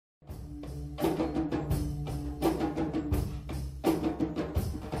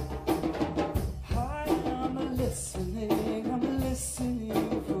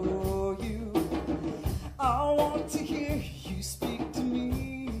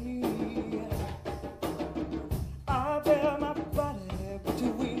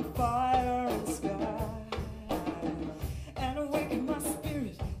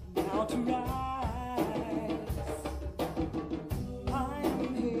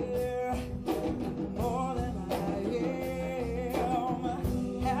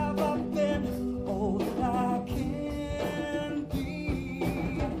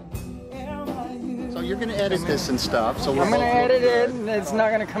going to edit this and stuff, so I'm going to edit it, and it's not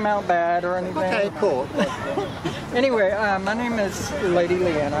going to come out bad or anything. Okay, cool. Anyway, my name is Lady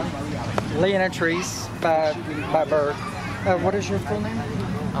Leeanna. Leeanna Treese by birth. What is your full name?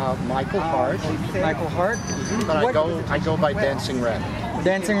 Michael Hart. Michael Hart? But I go by Dancing Rabbit.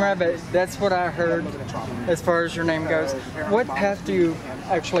 Dancing Rabbit, that's what I heard as far as your name goes. What path do you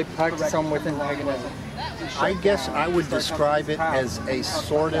actually practice on within paganism? I guess I would describe it as a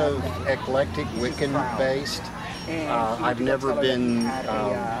sort of eclectic Wiccan based. I've never been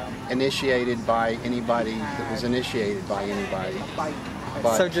initiated by anybody that was initiated by anybody.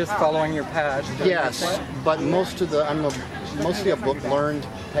 But, so just following your path? Yes, but I'm mostly a book-learned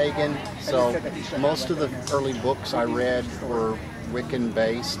pagan, so most of the early books I read were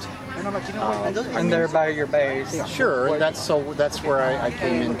Wiccan-based. And they're by your base. Sure, that's where I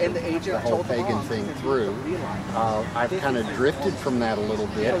came into the whole pagan thing through. I've kind of drifted from that a little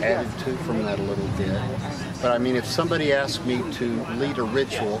bit, added to from that a little bit. But I mean, if somebody asked me to lead a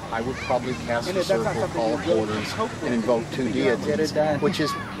ritual, I would probably cast a circle, call of orders, and invoke 2 deities, which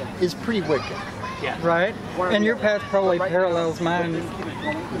is pretty Wiccan. Right? And your path probably parallels mine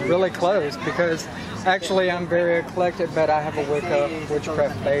really close, because actually I'm very eclectic, but I have a Wicca,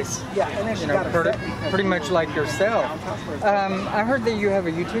 witchcraft base, you know, pretty much like yourself. I heard that you have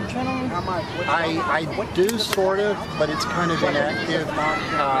a YouTube channel? I do, sort of, but it's kind of inactive.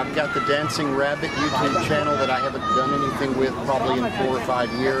 I've got the Dancing Rabbit YouTube channel that I haven't done anything with probably in 4 or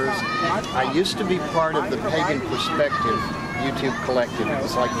 5 years. I used to be part of the Pagan Perspective YouTube collective. It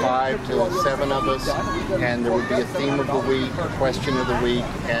was like 5 to 7 of us, and there would be a theme of the week, a question of the week,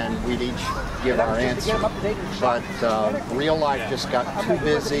 and we'd each give our answer. But real life just got too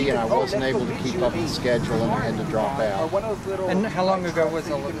busy, and I wasn't able to keep up the schedule, and I had to drop out. And how long ago was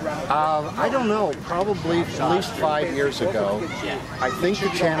all of that? I don't know, probably at least 5 years ago. I think the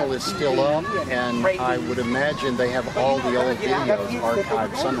channel is still up, and I would imagine they have all the old videos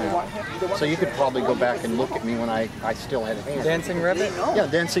archived somehow. So you could probably go back and look at me when I still had a Dancing Rabbit? Yeah,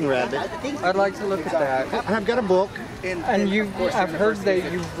 Dancing Rabbit. I'd like to look at that. And I've got a book. And I've heard that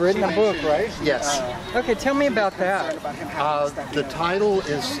you've written a book, right? Yes. Okay, tell me about that. The title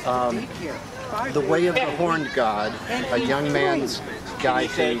is The Way of the Horned God, a young man's guide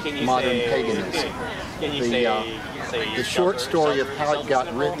to modern paganism. The short story of how it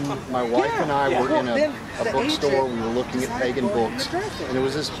got written, my wife and I were in a bookstore, we were looking at pagan books, and there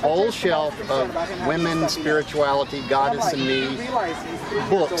was this whole shelf of women, spirituality, goddess and me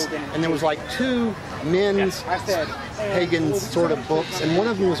books, and there was like 2 men's pagan sort of books, and one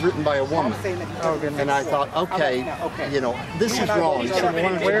of them was written by a woman. Oh, goodness. And I thought, okay, you know, this is wrong.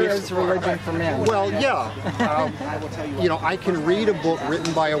 Where is religion for men? Well, yeah. You know, I can read a book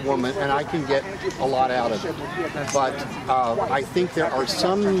written by a woman, and I can get a lot out of it. But I think there are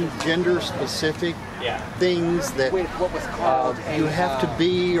some gender-specific things that you have to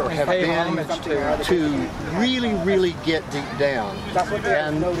be or have been to really, really get deep down.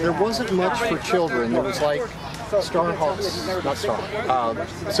 And there wasn't much for children. There was like Silver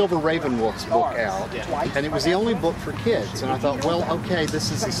Ravenwolf's book out, and it was the only book for kids. And I thought, well, okay,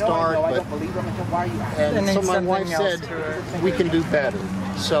 this is a start, but so my wife said we can do better.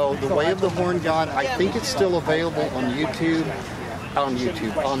 So The Way of the Horned God, I think it's still available on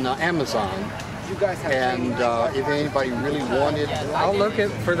on Amazon. And if anybody really wanted, I'll look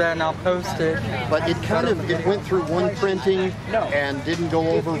for that and I'll post it. But it went through one printing and didn't go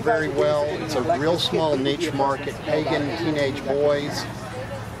over very well. It's a real small niche market, pagan teenage boys.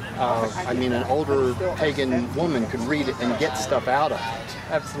 I mean, an older pagan woman could read it and get stuff out of it.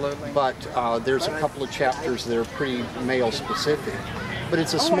 Absolutely. But there's a couple of chapters that are pretty male specific. But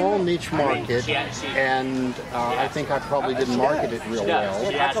it's a small niche market, and I think I probably didn't market it real well.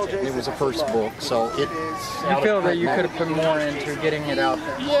 It was a first book, so it's You feel that you could have put more into getting it out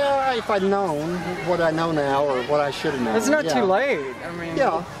there? Yeah, if I'd known what I know now, or what I should have known. It's not too late. I mean,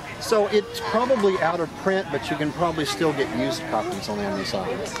 yeah. So it's probably out of print, but you can probably still get used copies on Amazon.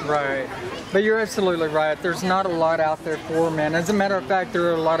 Right. But you're absolutely right. There's not a lot out there for men. As a matter of fact, there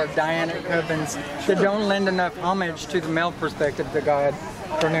are a lot of Dianic covens that don't lend enough homage to the male perspective, the god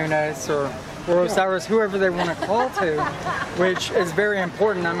Cornunus or Osiris, whoever they want to call to, which is very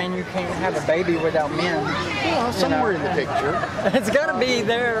important. I mean, you can't have a baby without men. Well, somewhere in the picture. It's got to be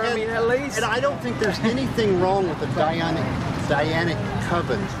there, I mean, at least. And I don't think there's anything wrong with the Dianic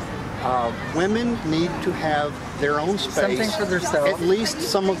coven. Women need to have their own space, something for themselves, at least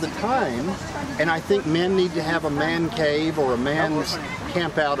some of the time, and I think men need to have a man cave or a man's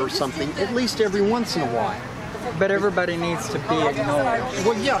camp out or something at least every once in a while. But everybody needs to be acknowledged.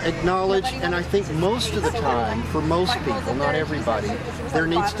 Well, yeah, acknowledged, and I think most of the time, for most people, not everybody, there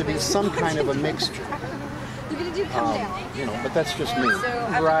needs to be some kind of a mixture. You know, but that's just me.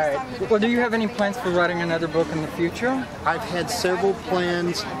 Right. Well, do you have any plans for writing another book in the future? I've had several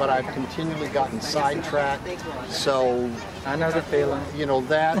plans, but I've continually gotten sidetracked. So I know the feeling. You know,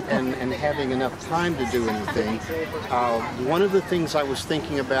 that and having enough time to do anything. One of the things I was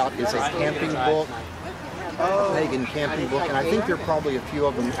thinking about is a camping book, a pagan camping book, and I think there are probably a few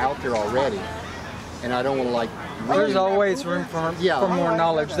of them out there already. And I don't want to like... There's always room for more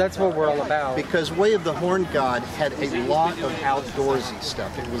knowledge. That's what we're all about. Because Way of the Horned God had a lot of outdoorsy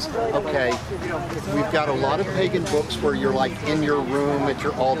stuff. It was, okay, we've got a lot of pagan books where you're like in your room at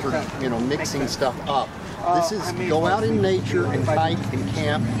your altar, you know, mixing stuff up. This is go out in nature and hike and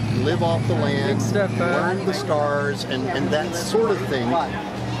camp, live off the land, learn the stars, and that sort of thing.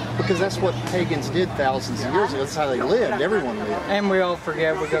 Because that's what pagans did thousands of years ago. That's how they lived. Everyone lived. And we all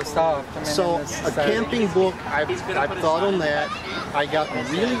forget we go soft. I mean, so a camping book, I've thought on that. I got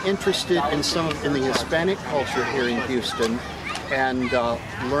really interested in in the Hispanic culture here in Houston, and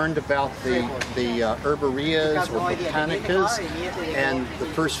learned about the herbarias or botanicas. And the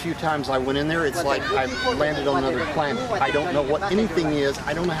first few times I went in there, it's like I've landed on another planet. I don't know what anything is.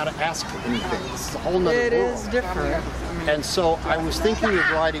 I don't know how to ask for anything. It's a whole nother world. It is different. And so I was thinking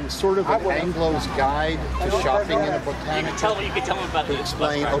of writing sort of an Anglo's guide to shopping in a botanica to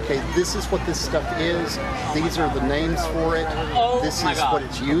explain, okay, this is what this stuff is, these are the names for it, this is what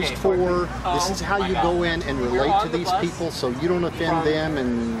it's used for, this is how you go in and relate to these people so you don't offend them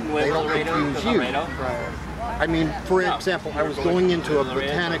and they don't confuse you. I mean, for example, I was going into a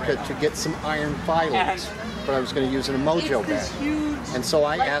botanica to get some iron filings, but I was going to use in a mojo bag. And so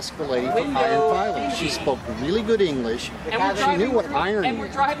I asked the lady for iron filings. She spoke really good English. She knew what iron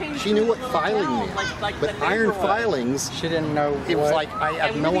meant. She knew what filing meant. But iron filings, she didn't know. It was like, I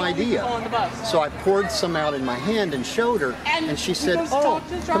have no idea. So I poured some out in my hand and showed her, and she said, oh,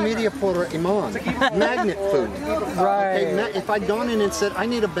 comedia por iman, magnet food. Right. Okay, if I'd gone in and said, I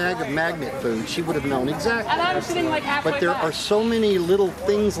need a bag of magnet food, she would have known exactly. But there are so many little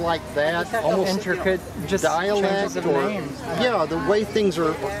things like that, almost intricate, just dialect or yeah, the way things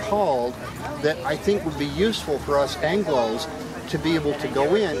are called, that I think would be useful for us Anglos to be able to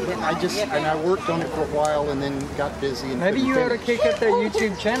go in. And I worked on it for a while and then got busy. And maybe you ought to kick up that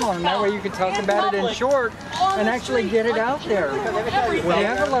YouTube channel, and that way you can talk about it in short and actually get it out there. Well, you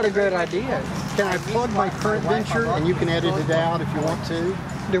have a lot of good ideas. Can I plug my current venture, and you can edit it out if you want to?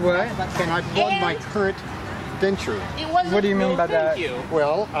 Do what? Can I plug my current venture? What do you mean by that?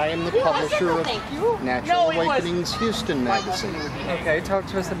 Well, I am the publisher of Natural Awakenings Houston magazine. Okay, talk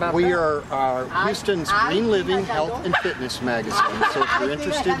to us about that. We are Houston's Green Living Health and Fitness magazine. So if you're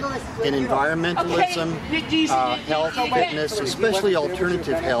interested in environmentalism, health, fitness, especially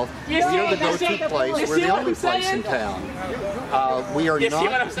alternative health, we are the go-to place. We're the only place in town. We are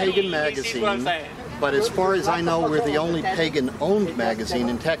not a pagan magazine. But as far as I know, we're the only pagan-owned magazine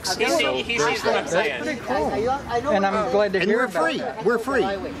in Texas. So there's that. That's pretty cool. And I'm glad to hear about it. And we're free.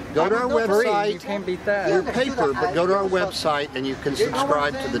 Go to our website. You can't beat that. We're paper, but go to our website and you can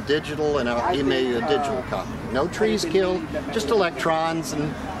subscribe to the digital, and I'll email you a digital copy. No trees killed, just electrons,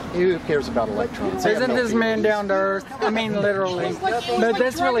 and who cares about electrons? Isn't this man down to earth? I mean, literally. But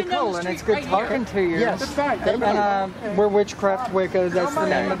that's really cool, and it's good talking to you. Yes. And we're Witchcraft Wicca. That's the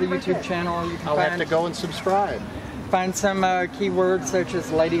name of the YouTube channel. You can I'll have to go and subscribe. Find some keywords such as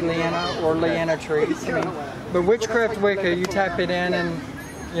Lady Leeanna or Leeanna trees. I mean, but Witchcraft Wicca, you type it in and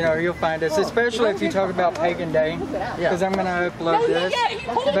you'll find us, especially if you talk about Pagan Day, because I'm going to upload this.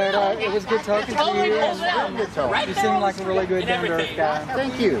 But it was good talking to you, and you seem like a really good down-to-earth guy.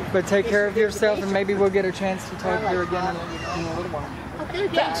 Thank you. But take care of yourself, and maybe we'll get a chance to talk here again in a little while. Okay,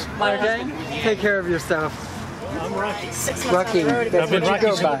 thanks. Okay? Take care of yourself. I'm Rocky. Rocky. That's what you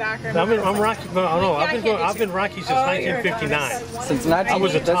go by. I'm Rocky. No, I've been Rocky since 1959. Since 1959. I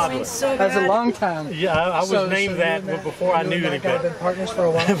was a toddler. That's a long time. Yeah, I was named that before I knew any better. Been partners for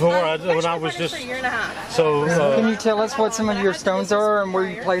a while. When I was just a year and a half. So. Can you tell us what some of your stones are and where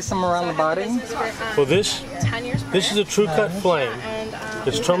you place them around the body? Well, this is a true cut flame.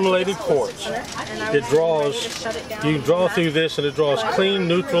 It's tourmalated quartz. It draws, you draw through this and it draws clean,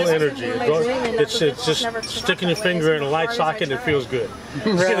 neutral energy. It's just sticking your finger in a light socket and it feels good.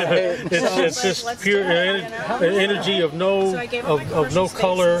 Right. It's just pure energy of no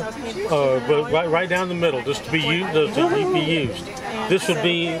color, but right down the middle, just to be used. This would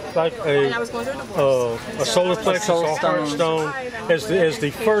be like a solar plexus or heart stone as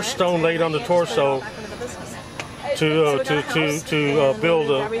the first stone laid on the torso. to build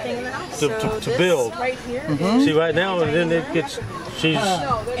to build. See, right now, and then it gets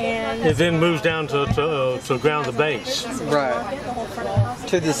it then moves down to ground the base. Right.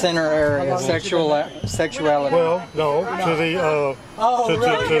 To the center area, sexuality. Well, no, to the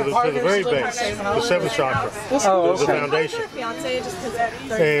very base, the seventh chakra, the foundation.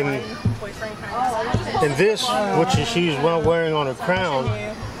 And this, which she's wearing on her crown,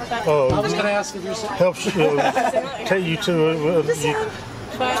 helps take you to.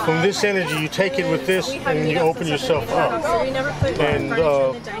 From this energy, you take it with this, and you open yourself up. And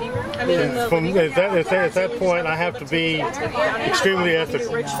from at that point, I have to be extremely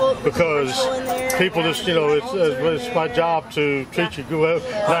ethical, because people just, it's my job to treat you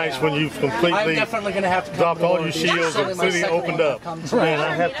nice when you've completely dropped all your shields and completely opened up. And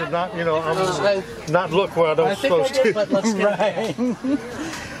I have to not, not look where I don't supposed to. Right.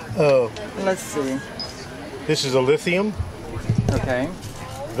 Let's see. This is a lithium. Okay.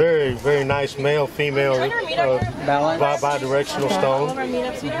 Very, very nice male, female, bi-directional stone.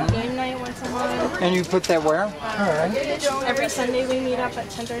 And you put that where? Every Sunday we meet up at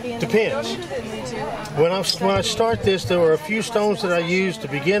 10:30. Depends. When I start this, there were a few stones that I used to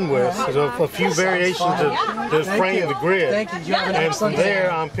begin with, a few variations to frame the grid, and from there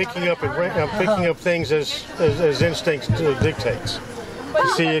I'm picking up things as instinct dictates. You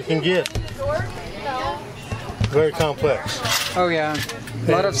see, it can get very complex. Oh yeah. A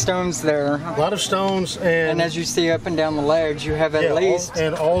lot of stones there. A lot of stones, and as you see up and down the legs, you have at least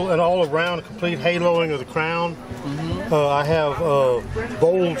all around complete haloing of the crown. I have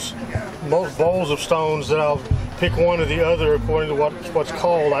bowls of stones that I'll pick one or the other according to what's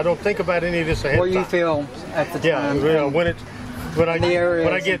called. I don't think about any of this ahead of time. What you feel at the time. Yeah,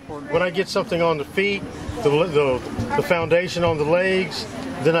 when I get something on the feet, the foundation on the legs.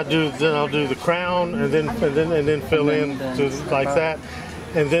 Then I'll do the crown, and then fill in to like that,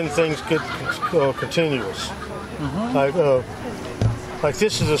 and then things get continuous. Like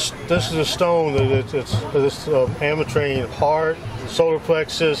this is a stone that it's ametrine heart, solar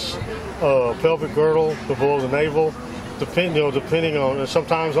plexus, pelvic girdle below the navel, depending on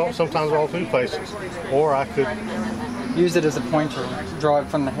sometimes all three places, or I could use it as a pointer, draw it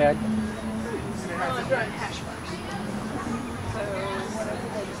from the head.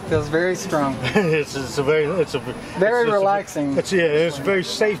 Feels very strong. It's very relaxing. It's a very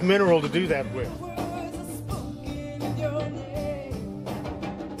safe mineral to do that with.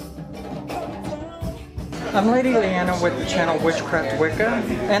 I'm Lady Leeanna with the channel Witchcraft Wicca,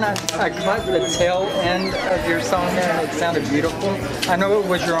 and I caught the tail end of your song there, and it sounded beautiful. I know it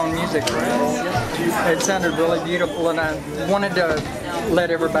was your own music, right? It sounded really beautiful, and I wanted to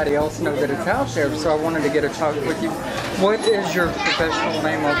let everybody else know that it's out there, so I wanted to get a talk with you. What is your professional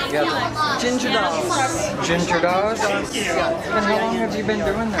name altogether? Ginger Dolls. Ginger Dolls? And how long have you been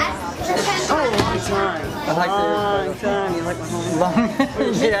doing that? Oh, a long time. I like long time. You like my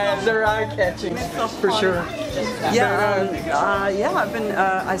home? Yeah, they're eye-catching, for sure. Yeah, I've been.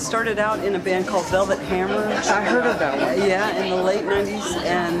 I started out in a band called Velvet Hammer. I heard of that one. Yeah, in the late '90s,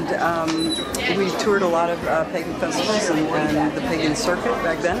 and we toured a lot of pagan festivals and the pagan circuit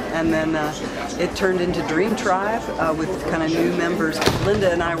back then. And then it turned into Dream Tribe with kind of new members.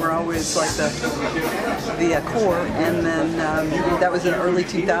 Linda and I were always like the core, and then that was in the early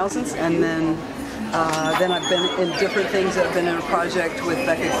 2000s, and then I've been in different things. I've been in a project with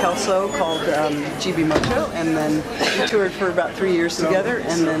Becca Kelso called GB Mojo, and then we toured for about 3 years together,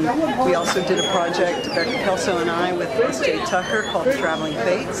 and then we also did a project, Becca Kelso and I, with S.J. Tucker called Traveling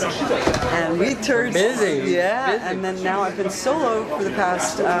Fates, and we toured. Busy. Yeah, busy. And then now I've been solo for the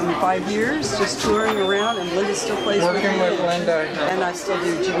past 5 years, just touring around, and Linda still plays working with Linda. And I still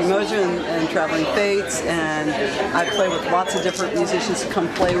do GB Mojo and Traveling Fates, and I play with lots of different musicians to come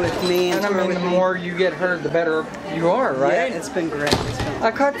play with me. And I mean, the more you get heard, the better you are, right? Yeah, it's been great. I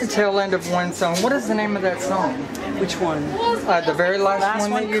caught the tail end of one song. What is the name of that song? Which one? The very last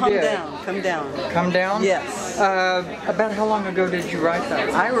one that you did. Come Down. Come Down? Yes. About how long ago did you write that?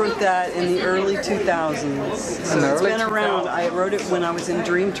 I wrote that in the early 2000s. So it's been around. I wrote it when I was in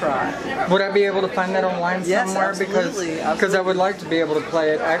Dream Tribe. Would I be able to find that online somewhere? Yes, absolutely. Because I would like to be able to play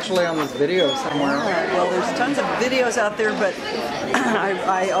it actually on this video somewhere. Well, there's tons of videos out there, but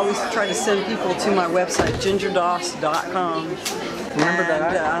I always try to send people to my website, gingerdoss.com. Remember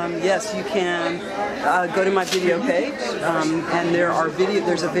that? Yes, you can go to my video page, and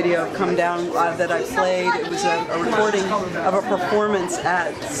there's a video of Come Down that I played. It was a recording of a performance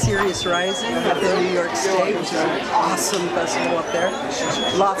at Sirius Rising at the New York State, which is an awesome festival up there.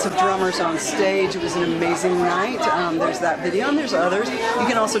 Lots of drummers on stage. It was an amazing night. There's that video, and there's others. You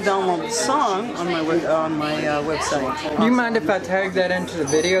can also download the song on my website. Do you mind if I tag that into the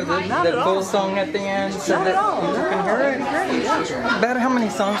video, the full song at the end, so that you can hear it? About how many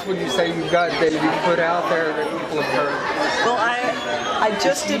songs would you say you've got that you put out there that people have heard? Well, I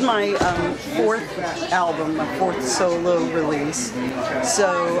just did my fourth album, my fourth solo release.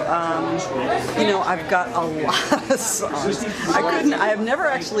 So, I've got a lot of songs. I have never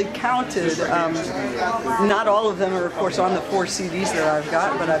actually counted. Not all of them are, of course, on the 4 CDs that I've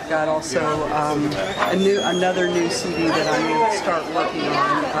got, but I've got also another new CD that I'm going to start working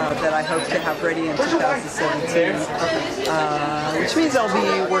on that I hope to have ready in 2017. Which means I'll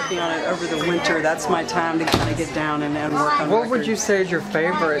be working on it over the winter. That's my time to kind of get down and work on What would you say is your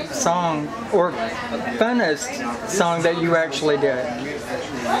favorite song or funnest song that you actually did?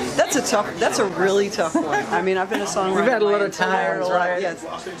 That's a really tough one. I mean, I've been a songwriter. You've had a lot of times, right? Yes.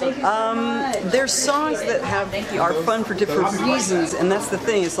 There's songs that are fun for different reasons, and that's the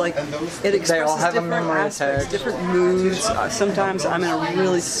thing. It's like it expresses different aspects, different moods. Sometimes I'm in a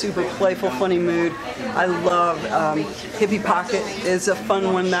really super playful, funny mood. I love Hippie Pocket is a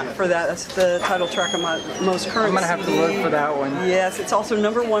fun one for that. That's the title track of my most current I'm going to have to look for that one. Yes, it's also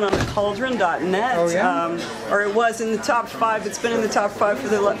 #1 on the cauldron.net. Oh, yeah? Or it was in the top 5. It's been in the top 5 for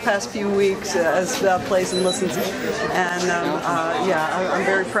the past few weeks as plays and listens. And I'm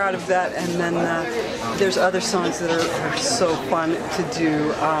very proud of that. And then there's other songs that are so fun to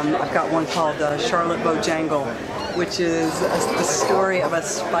do. I've got one called Charlotte Bojangle, which is the story of a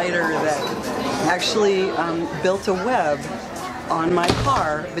spider that actually built a web on my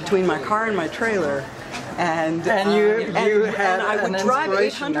car, between my car and my trailer. And I would drive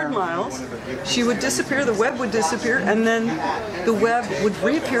 800 miles. She would disappear, the web would disappear, and then the web would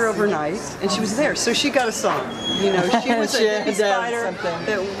reappear overnight, and she was there. So she got a song. You know, she was a hippie spider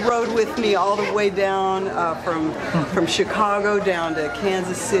that rode with me all the way down from Chicago down to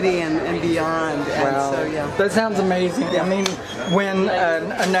Kansas City and beyond. And wow. So, yeah. That sounds amazing. Yeah. I mean, when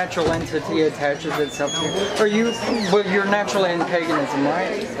a natural entity attaches itself to you. You're naturally in paganism,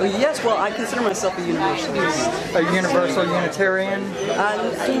 right? Yes, well, I consider myself a universalist. A universal Unitarian?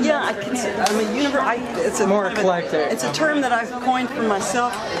 Yeah, I'm a it's a more eclectic. It's a term that I've coined for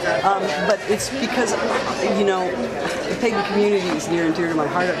myself, but it's because the pagan community is near and dear to my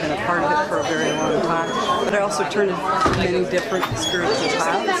heart. I've been a part of it for a very long time, but I also turned into many different spiritual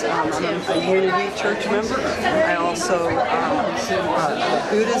paths. I'm a Unity Church member. I also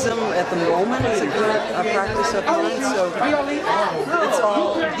Buddhism at the moment is a practice of mine. So it's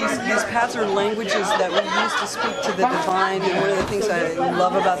all these paths are languages that we use to speak to the divine, and one of the things I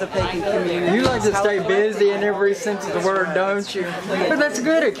love about the pagan community. You like to stay busy in every sense of the word, don't you? But that's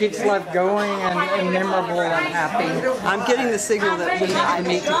good. It keeps life going and memorable and happy. I'm getting the signal that I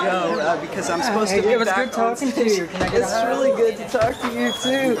need to go because I'm supposed to be back. It was good talking to you. It's really good to talk to you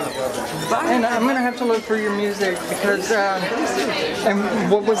too. Bye. And I'm going to have to look for your music because. And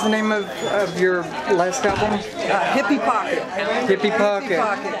what was the name of your last album? Hippie Pocket. Hippie Pocket.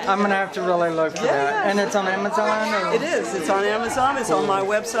 I'm going to have to really look for that. And it's on Amazon? Or? It is. It's on Amazon. It's on my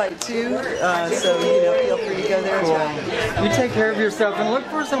website too. So feel free to go there as well. You take care of yourself and look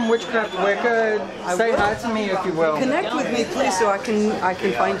for some Witchcraft Wicca. Say hi to me if you will. Connect with me, please, so I can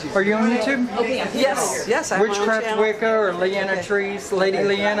find you. Are you on YouTube? Yes. I have Witchcraft Wicca or Leeanna Trees, Lady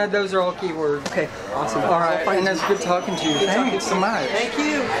Leeanna. Those are all keywords. Okay. Awesome. All right. And it's good talking to you. Thanks so much. Thank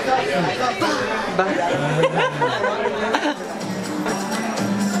you. Bye.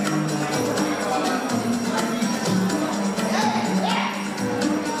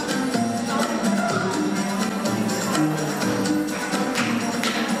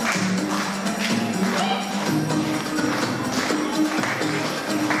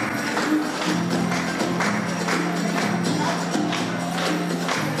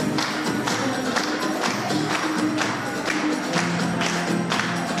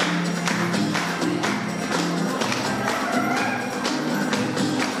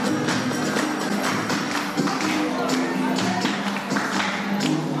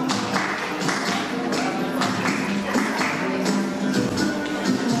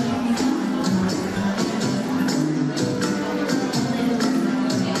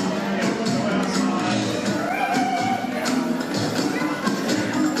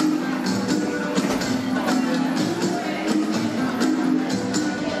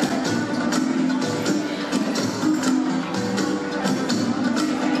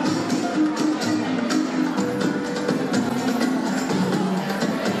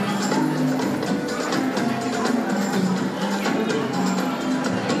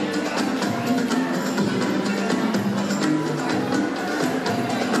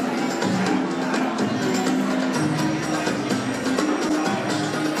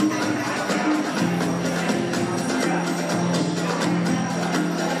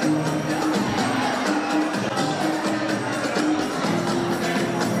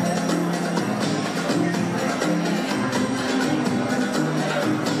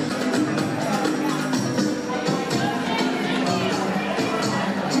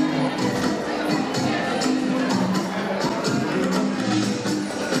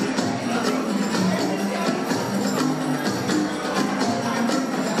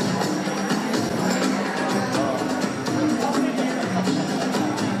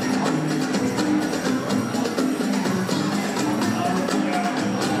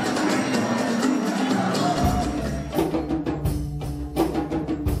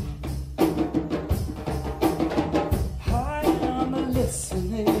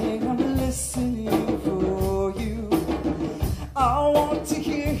 listening for you. I want to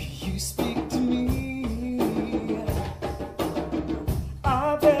hear you speak to me.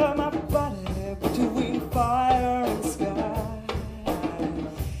 I bear my body between fire and sky,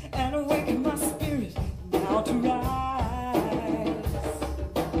 and awaken my spirit now to rise.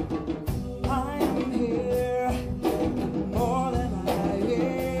 I am here, and more than I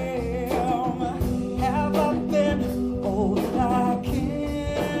am. Have I been all that I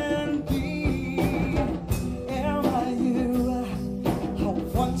can be? Am I you? I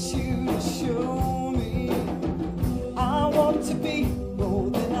want you to show me. I want to be more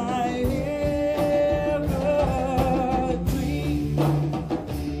than I ever dreamed.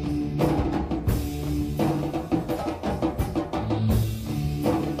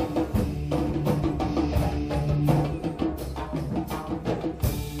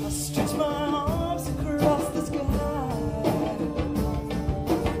 I stretch my arms across the sky.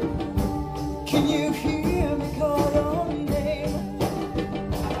 Can you